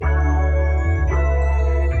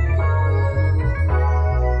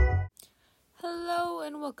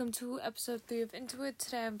welcome to episode 3 of Into It.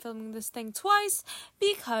 Today I'm filming this thing twice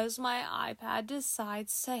because my iPad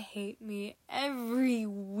decides to hate me every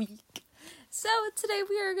week. So today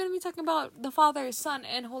we are going to be talking about the Father, Son,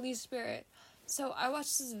 and Holy Spirit. So I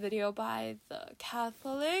watched this video by the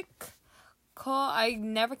Catholic, I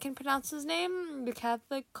never can pronounce his name, the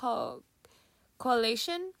Catholic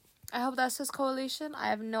Coalition. I hope that says coalition. I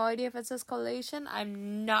have no idea if it says coalition.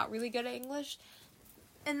 I'm not really good at English.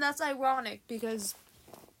 And that's ironic because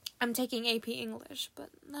I'm taking AP English, but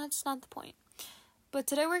that's not the point. But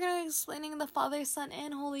today we're going to be explaining the Father, Son,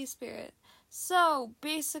 and Holy Spirit. So,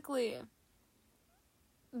 basically,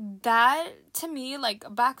 that, to me, like,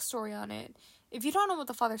 a backstory on it. If you don't know what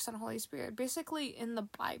the Father, Son, and Holy Spirit, basically in the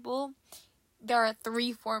Bible, there are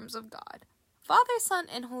 3 forms of God. Father, Son,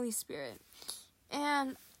 and Holy Spirit.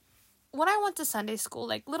 And when I went to Sunday school,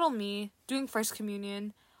 like, little me, doing First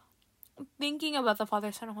Communion, thinking about the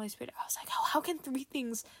Father, Son, and Holy Spirit, I was like, how can 3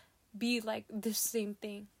 things be like the same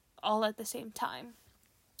thing all at the same time?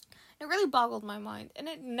 It really boggled my mind, and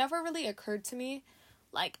it never really occurred to me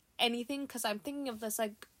like anything, because I'm thinking of this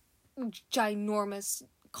like ginormous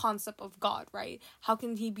concept of God, right? How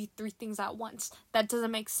can he be 3 things at once? That doesn't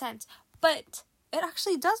make sense. But it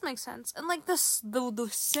actually does make sense, and like this, the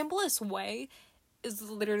simplest way is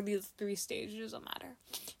literally the 3 stages of matter.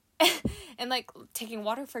 And like taking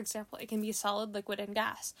water, for example, it can be solid, liquid, and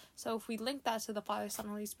gas. So if we link that to the Father, Son,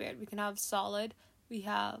 and Holy Spirit, we can have solid, we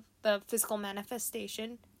have the physical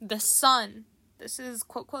manifestation, the Son. This is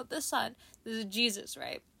quote, quote, the Son. This is Jesus,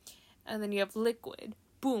 right? And then you have liquid.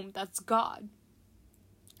 Boom, that's God.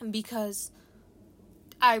 Because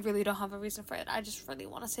I really don't have a reason for it. I just really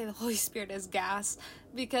want to say the Holy Spirit is gas.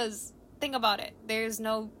 Because think about it. There's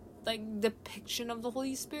no like depiction of the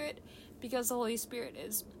Holy Spirit. Because the Holy Spirit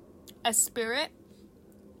is a spirit,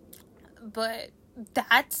 but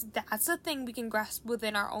that's a thing we can grasp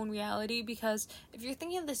within our own reality, because if you're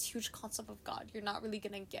thinking of this huge concept of God, you're not really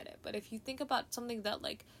gonna get it. But if you think about something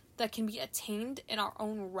that can be attained in our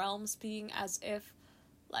own realm, speaking as if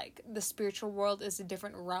like the spiritual world is a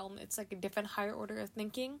different realm, it's like a different higher order of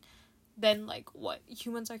thinking than like what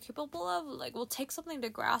humans are capable of, like we'll take something to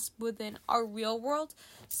grasp within our real world.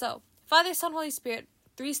 So Father, Son, Holy Spirit,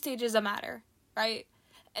 3 stages of matter, right?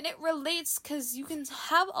 And it relates because you can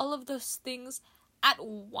have all of those things at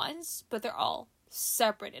once, but they're all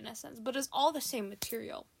separate in a sense, but it's all the same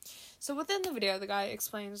material. So within the video, the guy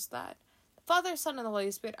explains that the Father, Son, and the Holy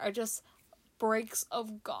Spirit are just breaks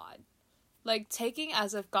of God. Like taking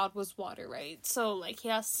as if God was water, right? So like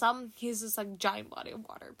he's this like giant body of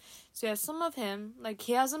water. So he has some of him, like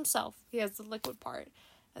he has himself, he has the liquid part,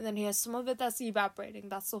 and then he has some of it that's evaporating,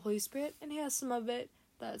 that's the Holy Spirit, and he has some of it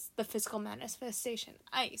that's the physical manifestation,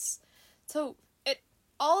 ice. So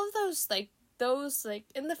all of those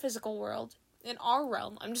in the physical world, in our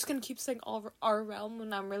realm, I'm just gonna keep saying our realm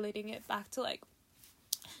when I'm relating it back to like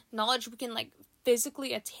knowledge we can like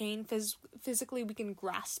physically attain, physically we can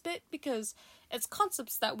grasp it, because it's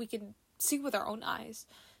concepts that we can see with our own eyes.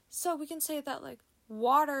 So we can say that like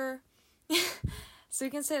water so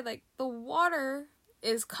we can say like the water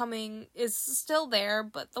is still there,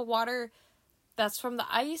 but the water that's from the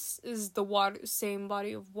ice is the same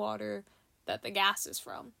body of water that the gas is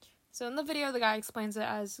from. So in the video, the guy explains it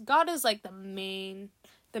as God is like the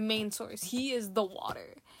main source. He is the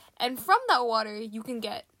water. And from that water, you can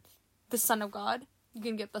get the Son of God. You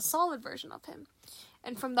can get the solid version of him.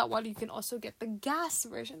 And from that water, you can also get the gas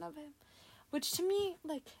version of him. Which to me,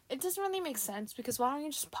 like, it doesn't really make sense, because why don't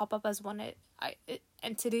you just pop up as one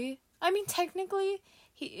entity? I mean, technically,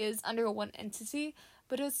 he is under one entity,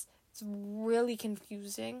 but it's really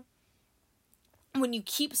confusing when you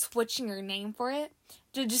keep switching your name for it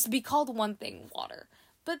to just be called one thing, water.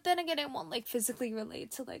 But then again, it won't like physically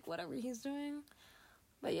relate to like whatever he's doing.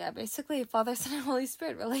 But yeah, basically Father, Son, and Holy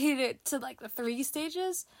Spirit related to like the 3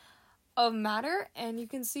 stages of matter, and you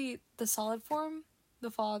can see the solid form,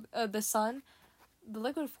 the Son, the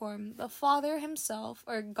liquid form, the Father himself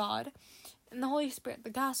or God, and the Holy Spirit, the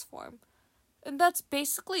gas form. And that's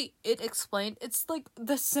basically it explained. It's like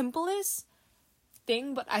the simplest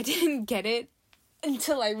thing, but I didn't get it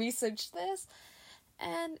until I researched this.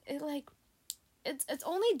 And it's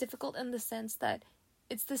only difficult in the sense that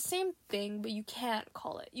it's the same thing, but you can't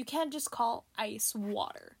call it. You can't just call ice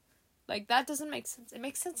water. Like, that doesn't make sense. It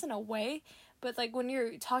makes sense in a way, but like when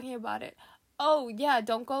you're talking about it, oh yeah,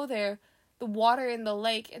 don't go there. The water in the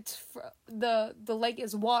lake, the lake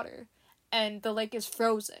is water, and the lake is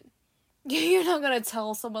frozen. You're not gonna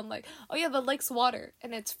tell someone like, oh yeah, the lake's water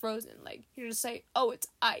and it's frozen. Like, you just say, oh, it's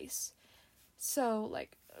ice. So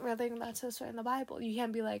like relating that to a story in the Bible, you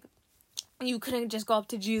can't be like, You couldn't just go up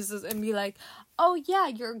to Jesus and be like, oh yeah,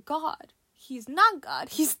 you're God. He's not God.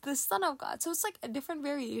 He's the Son of God. So it's like a different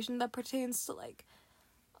variation that pertains to like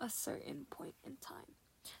a certain point in time.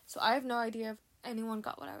 So I have no idea if anyone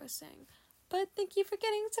got what I was saying. But thank you for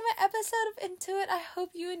getting to my episode of Into It. I hope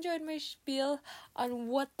you enjoyed my spiel on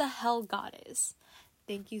what the hell God is.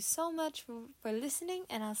 Thank you so much for listening,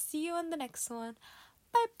 and I'll see you on the next one.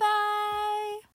 Bye-bye!